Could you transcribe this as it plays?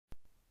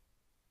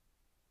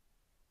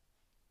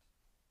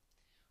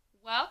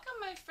Welcome,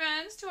 my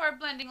friends, to our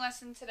blending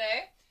lesson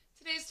today.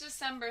 Today's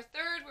December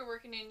 3rd. We're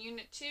working in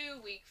Unit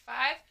 2, Week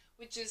 5,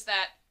 which is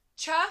that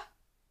cha,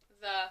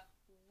 the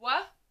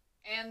w,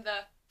 and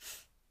the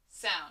f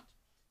sound.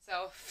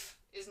 So f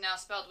is now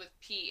spelled with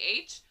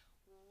PH.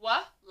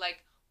 W,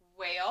 like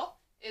whale,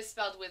 is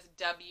spelled with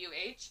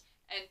WH.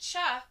 And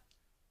cha,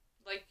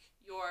 like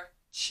your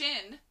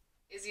chin,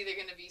 is either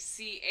going to be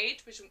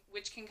CH,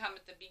 which can come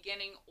at the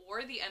beginning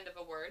or the end of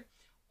a word,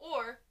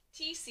 or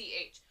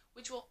TCH,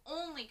 which will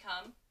only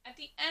come at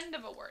the end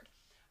of a word.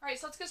 All right,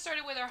 so let's get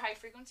started with our high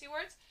frequency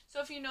words.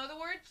 So if you know the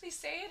word, please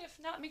say it. If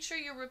not, make sure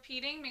you're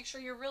repeating. Make sure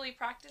you're really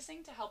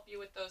practicing to help you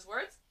with those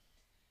words.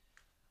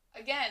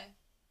 Again,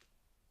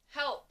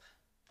 help,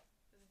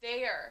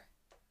 there,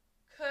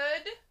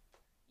 could,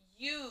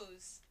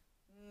 use,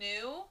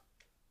 knew,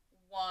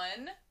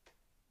 one,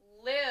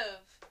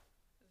 live,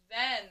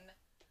 then,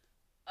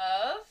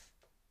 of,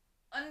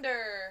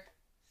 under,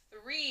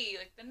 three,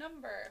 like the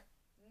number,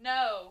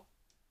 know,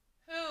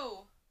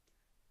 who,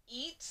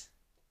 eat,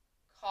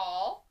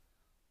 call,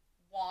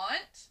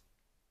 want,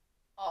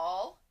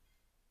 all,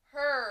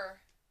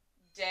 her,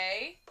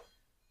 day,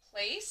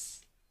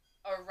 place,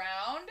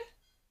 around,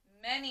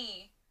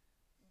 many,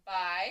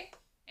 by,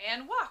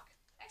 and walk.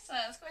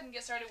 Excellent. Let's go ahead and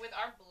get started with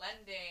our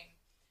blending.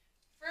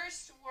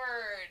 First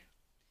word,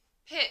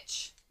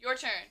 pitch. Your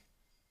turn.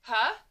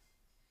 Pa,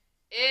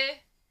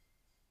 I,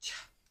 ch.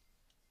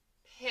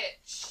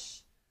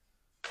 Pitch.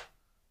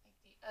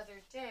 Like the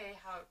other day,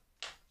 how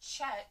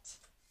Chet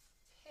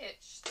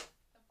pitched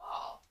the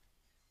ball.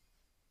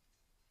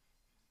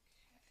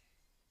 Okay.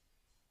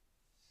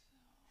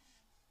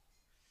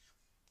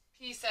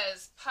 P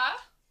says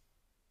pa.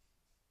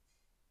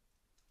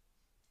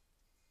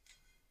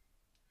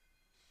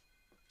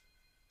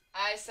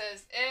 I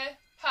says I,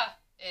 pa,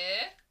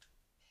 I,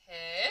 he.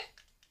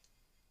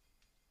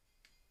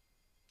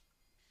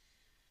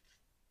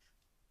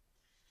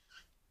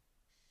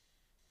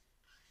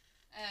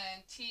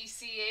 And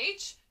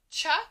TCH,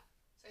 cha.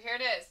 So here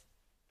it is.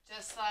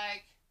 Just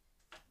like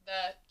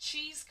the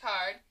cheese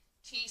card,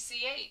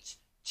 TCH,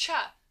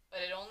 cha.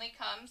 But it only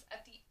comes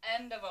at the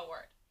end of a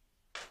word.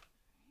 Right.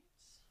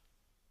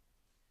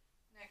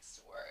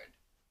 Next word.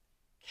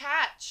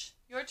 Catch.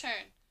 Your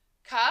turn.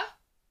 Ka,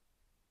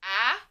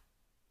 a,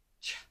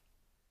 ch.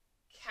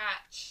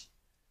 Catch.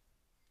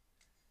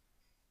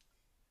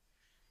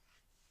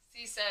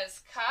 C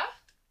says ka.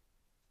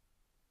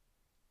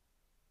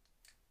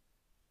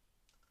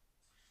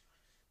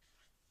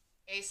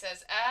 A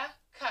says a,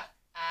 ka,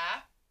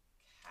 a,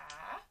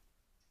 ka.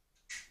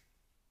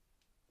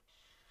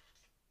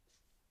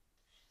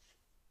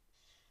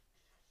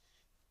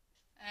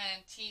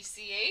 And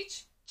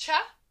TCH,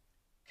 cha,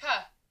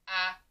 ka,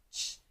 a,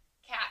 ch,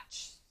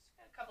 catch.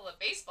 Got a couple of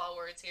baseball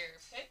words here,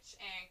 pitch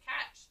and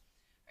catch.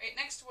 All right,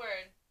 next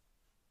word.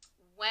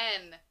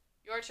 When.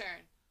 Your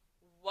turn.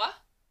 Wa,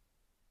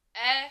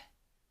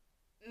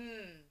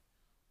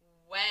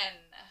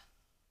 when.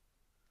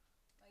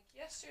 Like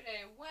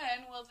yesterday,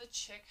 when will the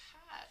chick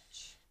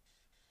hatch?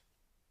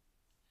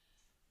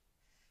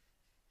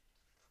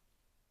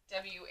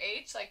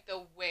 WH, like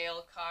the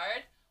whale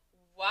card.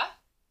 Wa.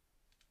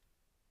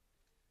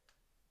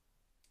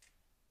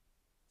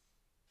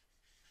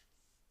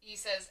 E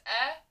says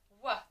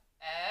wa,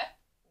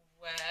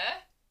 we.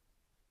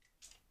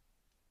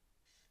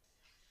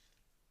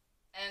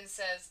 N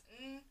says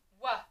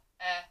wa,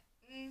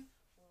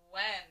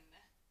 when.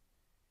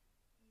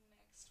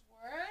 Next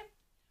word.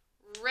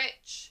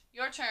 Rich.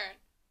 Your turn.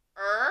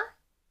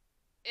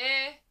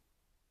 I,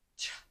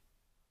 ch.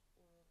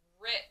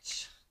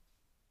 Rich.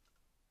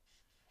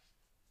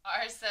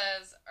 R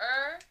says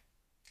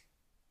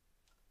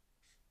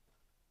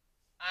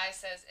I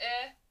says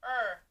I,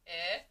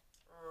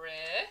 ri.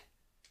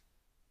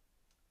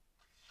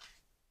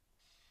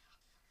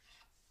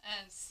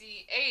 And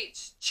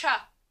CH,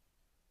 cha,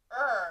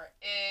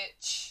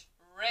 itch,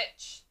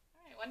 rich.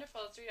 All right,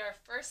 wonderful. Let's read our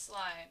first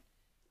line.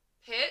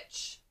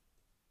 Pitch,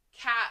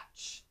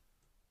 catch,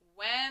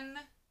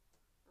 when,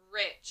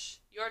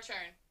 rich. Your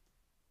turn.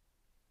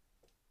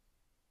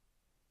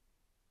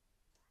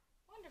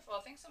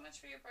 Wonderful. Thanks so much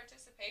for your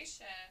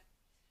participation.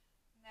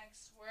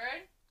 Next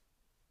word.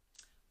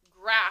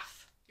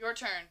 Graph. Your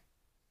turn.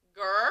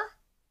 Graph.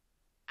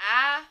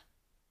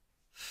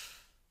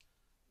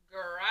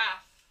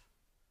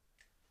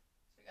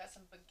 So we got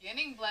some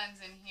beginning blends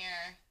in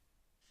here.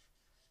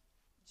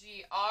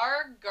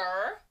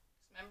 Gr.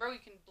 Remember, we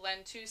can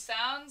blend two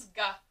sounds.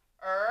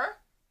 Gur.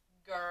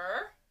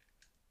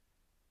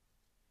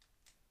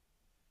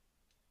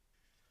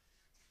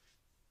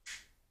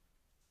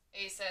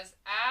 A says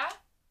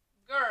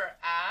gur,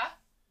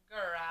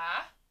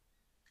 gura.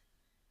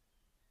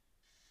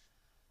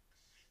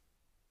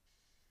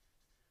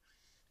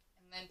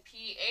 And then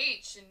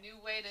PH, a new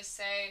way to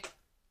say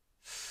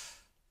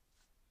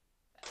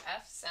the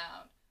F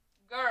sound.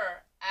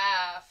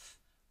 Graph.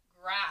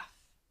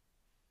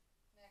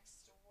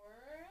 Next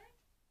word.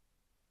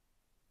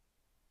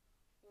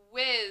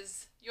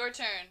 Whiz. Your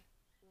turn.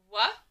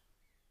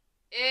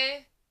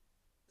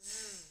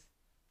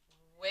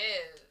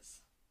 Whiz.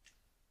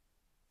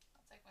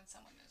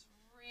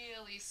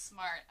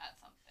 smart at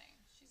something.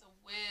 She's a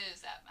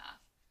whiz at math.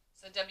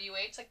 So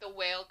WH, like the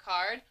whale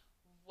card.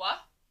 Wha.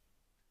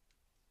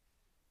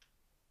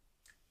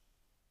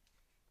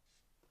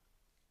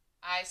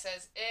 I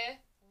says I,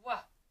 wha,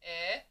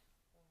 I,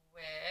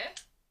 we.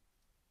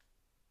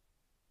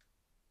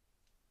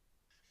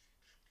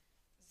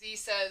 Z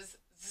says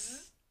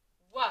z,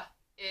 wha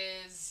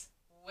is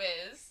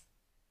whiz.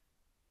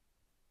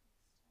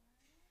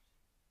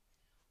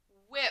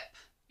 Whip,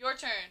 your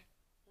turn.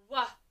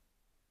 Wha,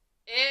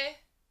 I,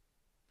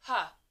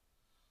 pa.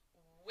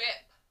 Whip.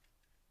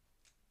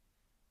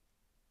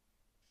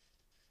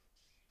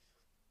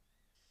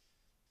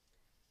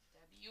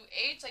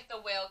 WH, like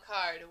the whale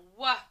card.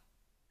 Wha.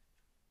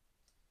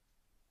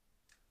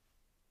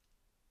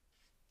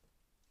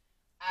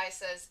 I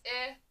says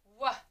I,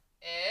 wha,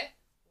 I,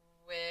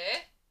 we.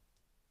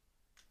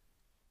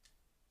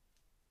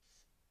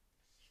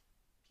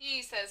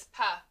 P says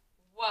pa,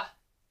 wha,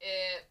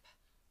 ip,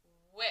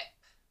 whip.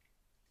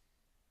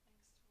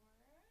 Next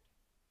word.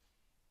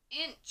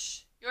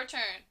 Inch, your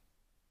turn.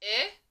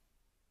 I,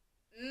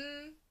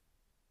 n,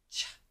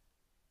 ch.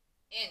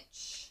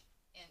 Inch,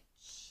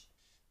 inch.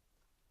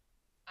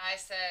 I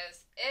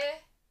says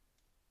I.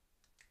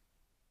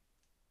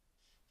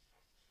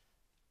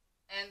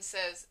 N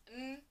says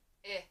n,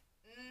 I,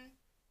 n,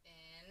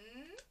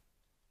 in.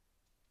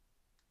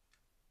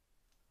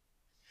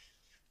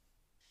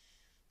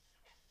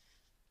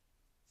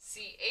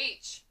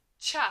 CH,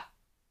 cha,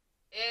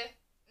 I,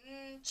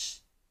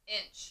 inch,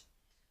 inch.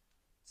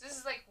 So this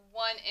is like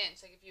 1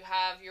 inch, like if you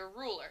have your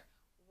ruler.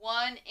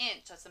 1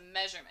 inch, that's a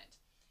measurement.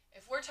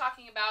 If we're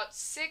talking about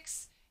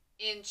 6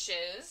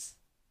 inches,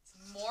 it's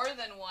more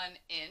than 1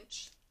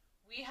 inch,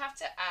 we have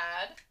to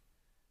add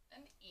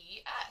an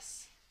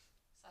ES.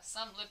 Saw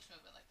some lips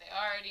movement, like they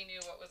already knew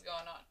what was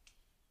going on.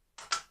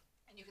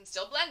 And you can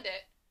still blend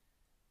it.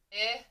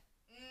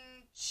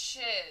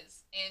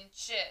 Inches,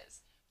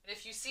 inches. But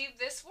if you see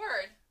this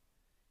word,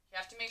 you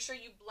have to make sure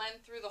you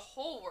blend through the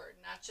whole word,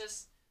 not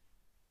just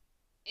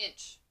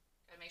inch.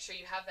 Gotta make sure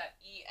you have that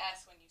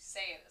ES when you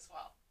say it as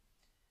well.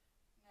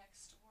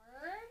 Next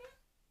word.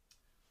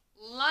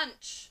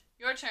 Lunch.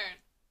 Your turn.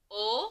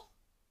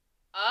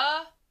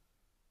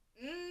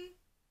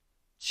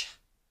 Ch.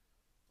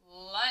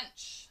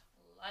 Lunch.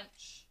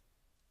 Lunch.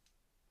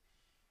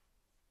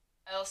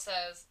 L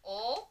says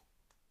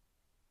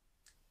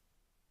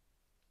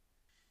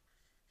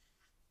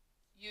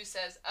U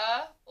says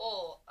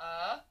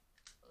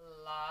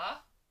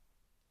la.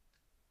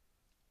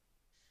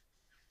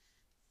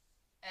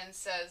 N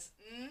says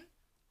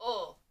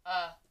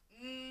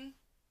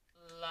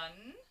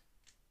lun.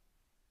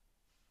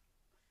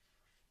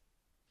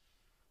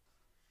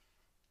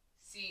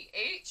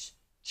 CH,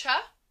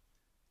 cha,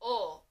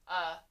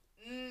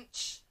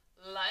 nch,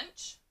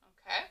 lunch.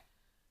 Okay?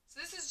 So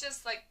this is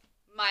just like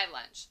my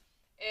lunch.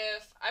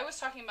 If I was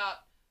talking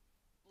about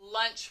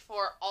lunch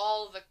for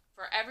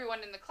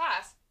everyone in the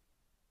class,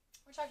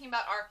 we're talking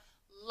about our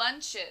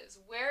lunches.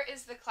 Where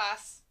is the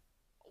class?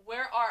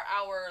 Where are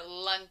our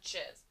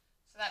lunches?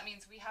 So that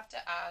means we have to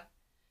add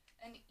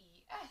an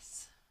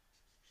ES.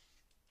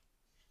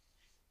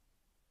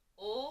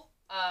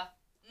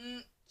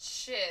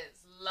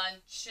 Nches,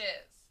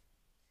 lunches.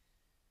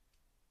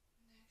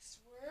 Next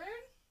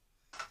word.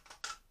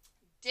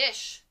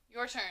 Dish,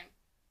 your turn.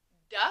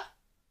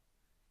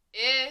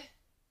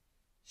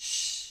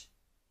 Sh,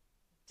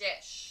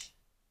 dish.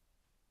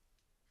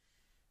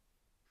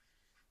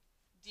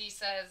 D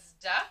says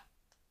da.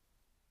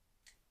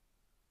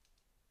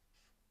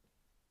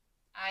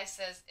 I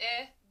says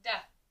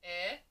da,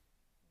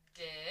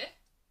 di.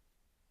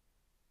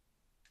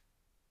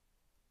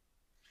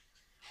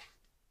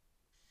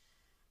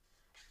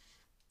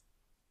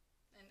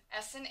 And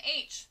S and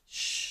H,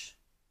 sh,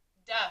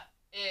 da,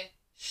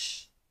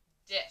 sh,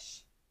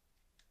 dish.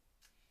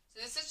 So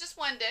this is just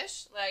one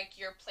dish, like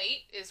your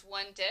plate is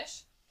one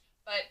dish.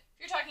 But if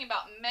you're talking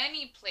about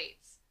many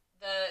plates,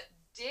 the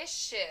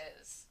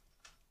dishes,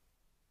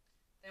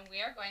 then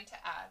we are going to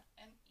add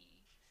an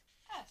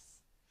ES.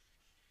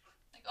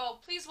 Like, oh,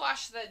 please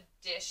wash the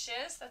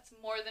dishes. That's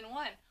more than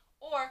one.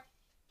 Or,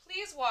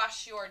 please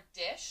wash your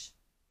dish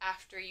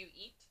after you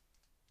eat.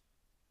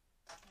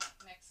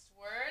 Next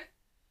word.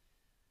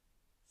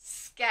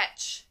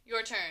 Sketch.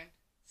 Your turn.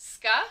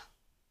 Ska.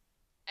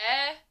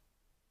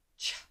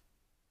 Ch.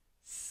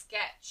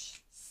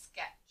 Sketch.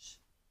 Sketch.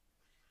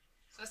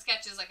 So a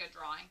sketch is like a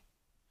drawing.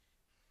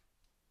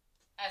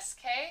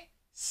 SK.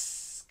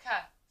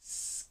 Ska.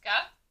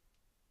 Ska.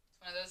 It's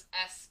one of those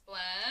S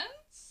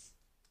blends.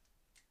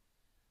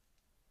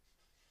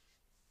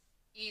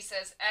 E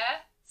says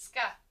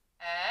ska.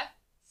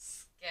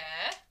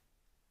 Ske.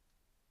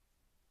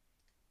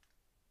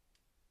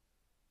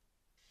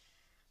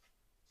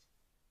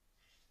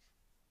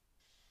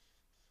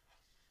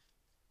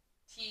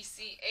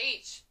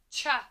 TCH,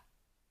 cha,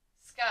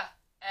 ska,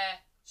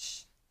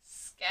 ch,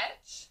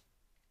 sketch.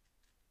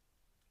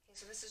 Okay,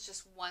 so this is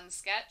just one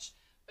sketch.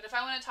 But if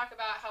I want to talk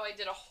about how I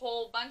did a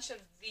whole bunch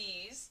of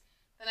these,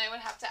 then I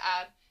would have to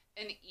add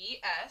an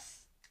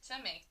ES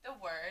to make the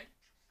word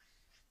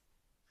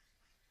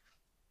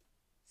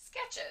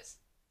sketches.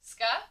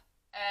 Sketches.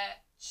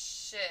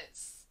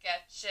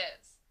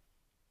 Sketches.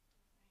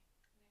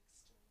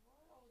 Next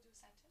word, we'll do a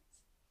sentence.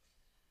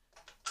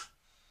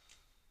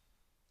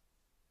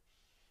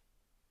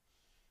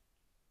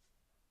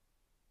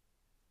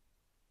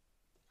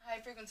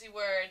 High frequency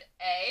word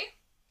A.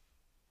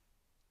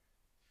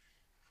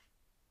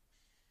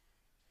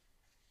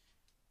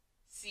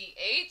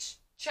 CH.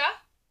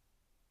 Cha.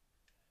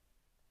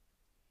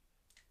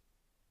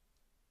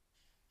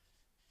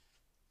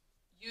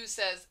 U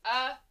says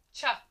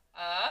cha.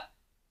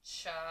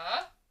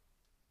 Cha.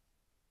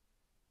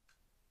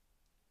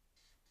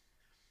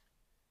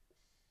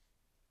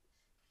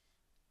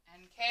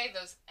 And K,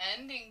 those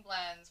ending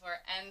blends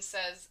where N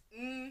says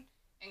N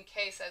and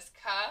K says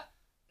ka.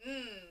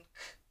 Nk.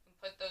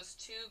 Put those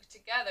two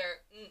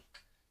together.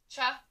 Nk.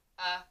 Cha.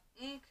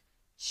 Nk.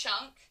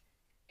 Chunk.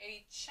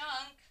 A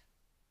chunk.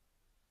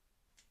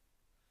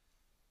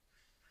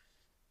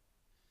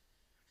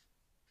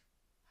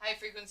 High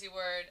frequency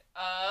word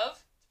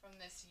of, from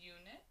this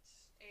unit,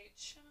 a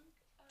chunk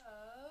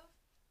of.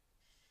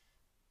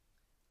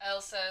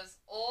 L says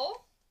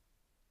ol.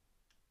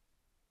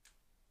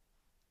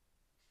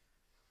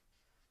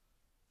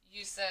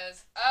 U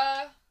says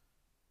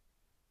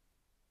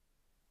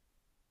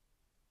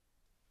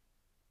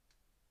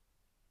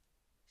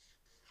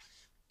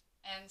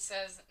N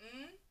says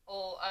n,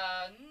 ol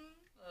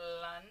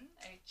lun,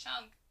 a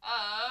chunk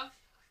of.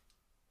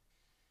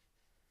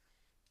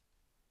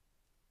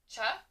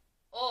 Cha,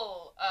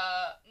 ol,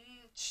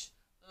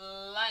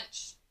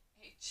 lunch,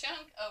 a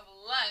chunk of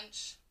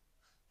lunch.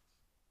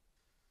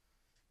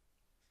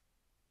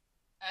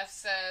 F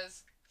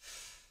says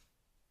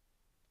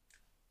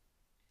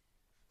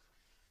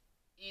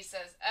E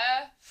says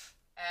fe.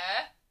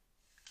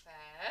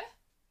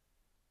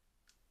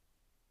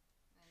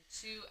 And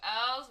two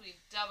L's, we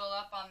double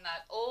up on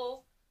that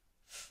ol,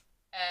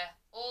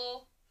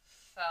 ol,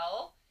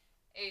 fell.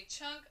 A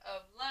chunk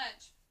of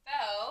lunch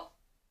fell.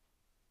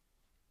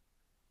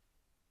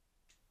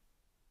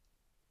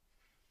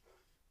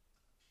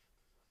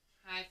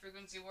 High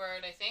frequency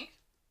word, I think,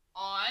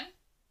 on.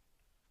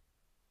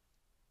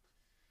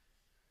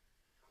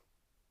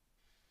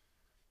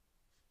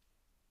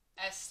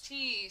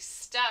 ST,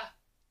 sta,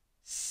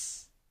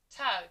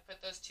 sta.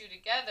 Put those two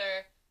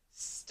together,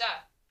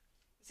 sta.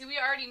 See, we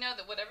already know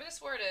that whatever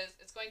this word is,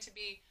 it's going to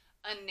be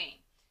a name,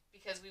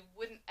 because we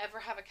wouldn't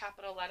ever have a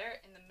capital letter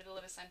in the middle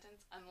of a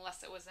sentence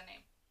unless it was a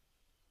name.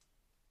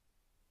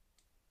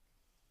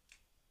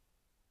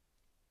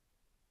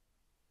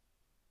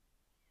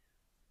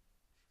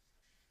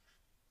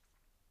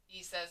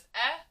 E says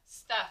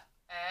sta,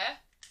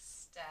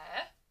 sta.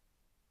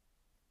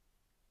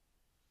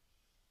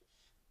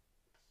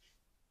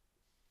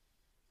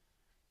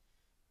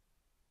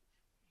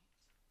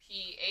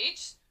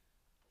 PH,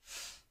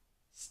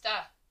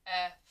 sta,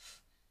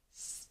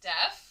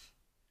 Steph.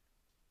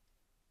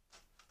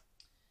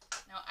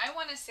 Now I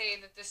want to say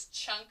that this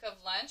chunk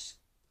of lunch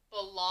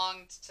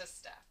belonged to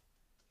Steph.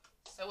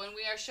 So when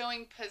we are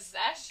showing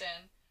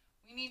possession,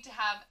 we need to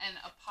have an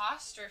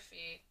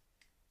apostrophe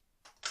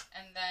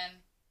and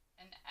then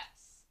an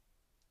S.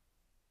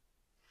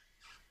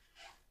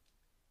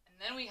 And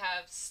then we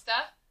have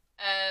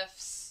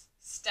Steph's,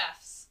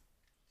 Steph's.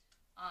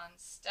 On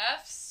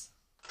Steph's,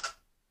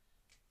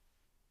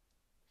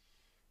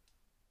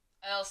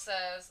 L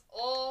says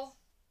ol.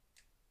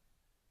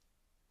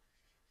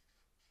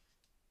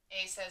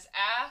 A says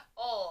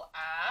ol,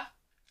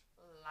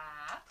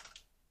 la.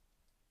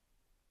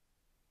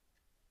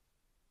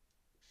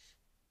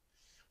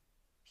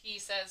 P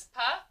says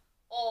pa,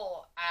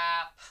 ol,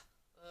 ap,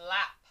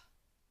 lap.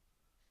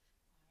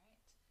 All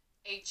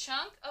right. A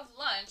chunk of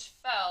lunch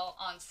fell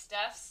on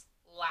Steph's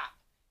lap.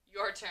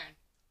 Your turn.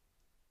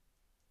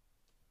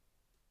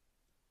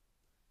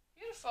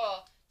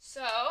 Beautiful.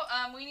 So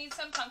we need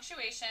some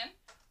punctuation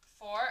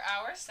for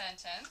our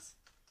sentence.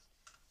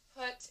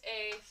 Put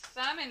a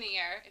thumb in the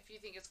air if you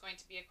think it's going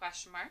to be a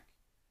question mark.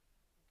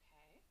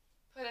 Okay.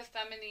 Put a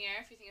thumb in the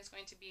air if you think it's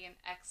going to be an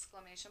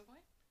exclamation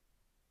point.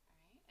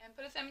 All right. And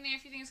put a thumb in the air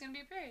if you think it's going to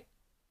be a period.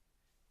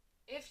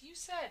 If you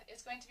said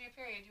it's going to be a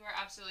period, you are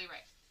absolutely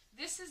right.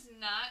 This is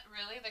not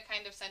really the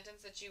kind of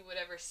sentence that you would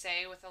ever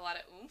say with a lot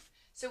of oomph,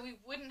 so we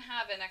wouldn't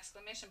have an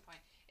exclamation point.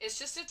 It's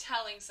just a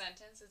telling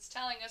sentence. It's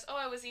telling us, oh,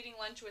 I was eating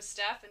lunch with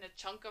Steph, and a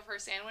chunk of her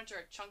sandwich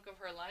or a chunk of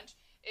her lunch,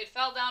 it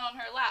fell down on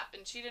her lap,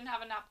 and she didn't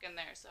have a napkin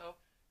there, so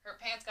her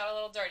pants got a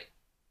little dirty.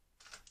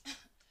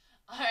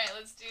 All right,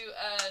 let's do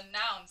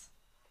nouns.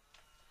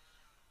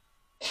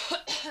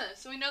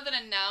 So we know that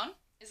a noun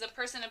is a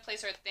person, a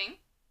place, or a thing.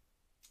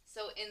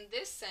 So in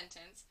this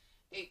sentence,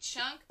 a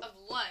chunk of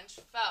lunch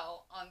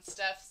fell on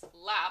Steph's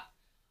lap.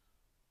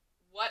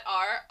 What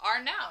are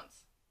our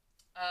nouns?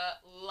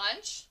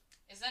 Lunch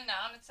is a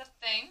noun. It's a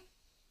thing.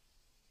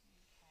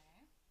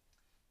 Okay.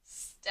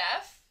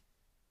 Steph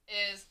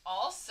is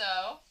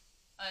also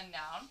a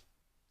noun.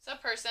 It's a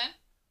person.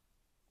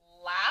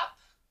 Lap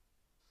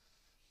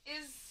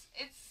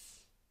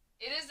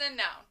it is a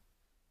noun,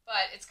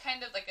 but it's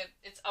kind of like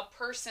it's a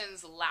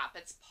person's lap.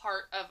 It's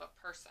part of a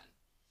person.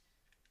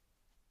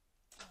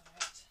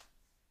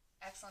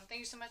 Excellent. Thank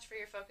you so much for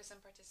your focus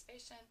and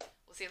participation.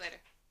 We'll see you later.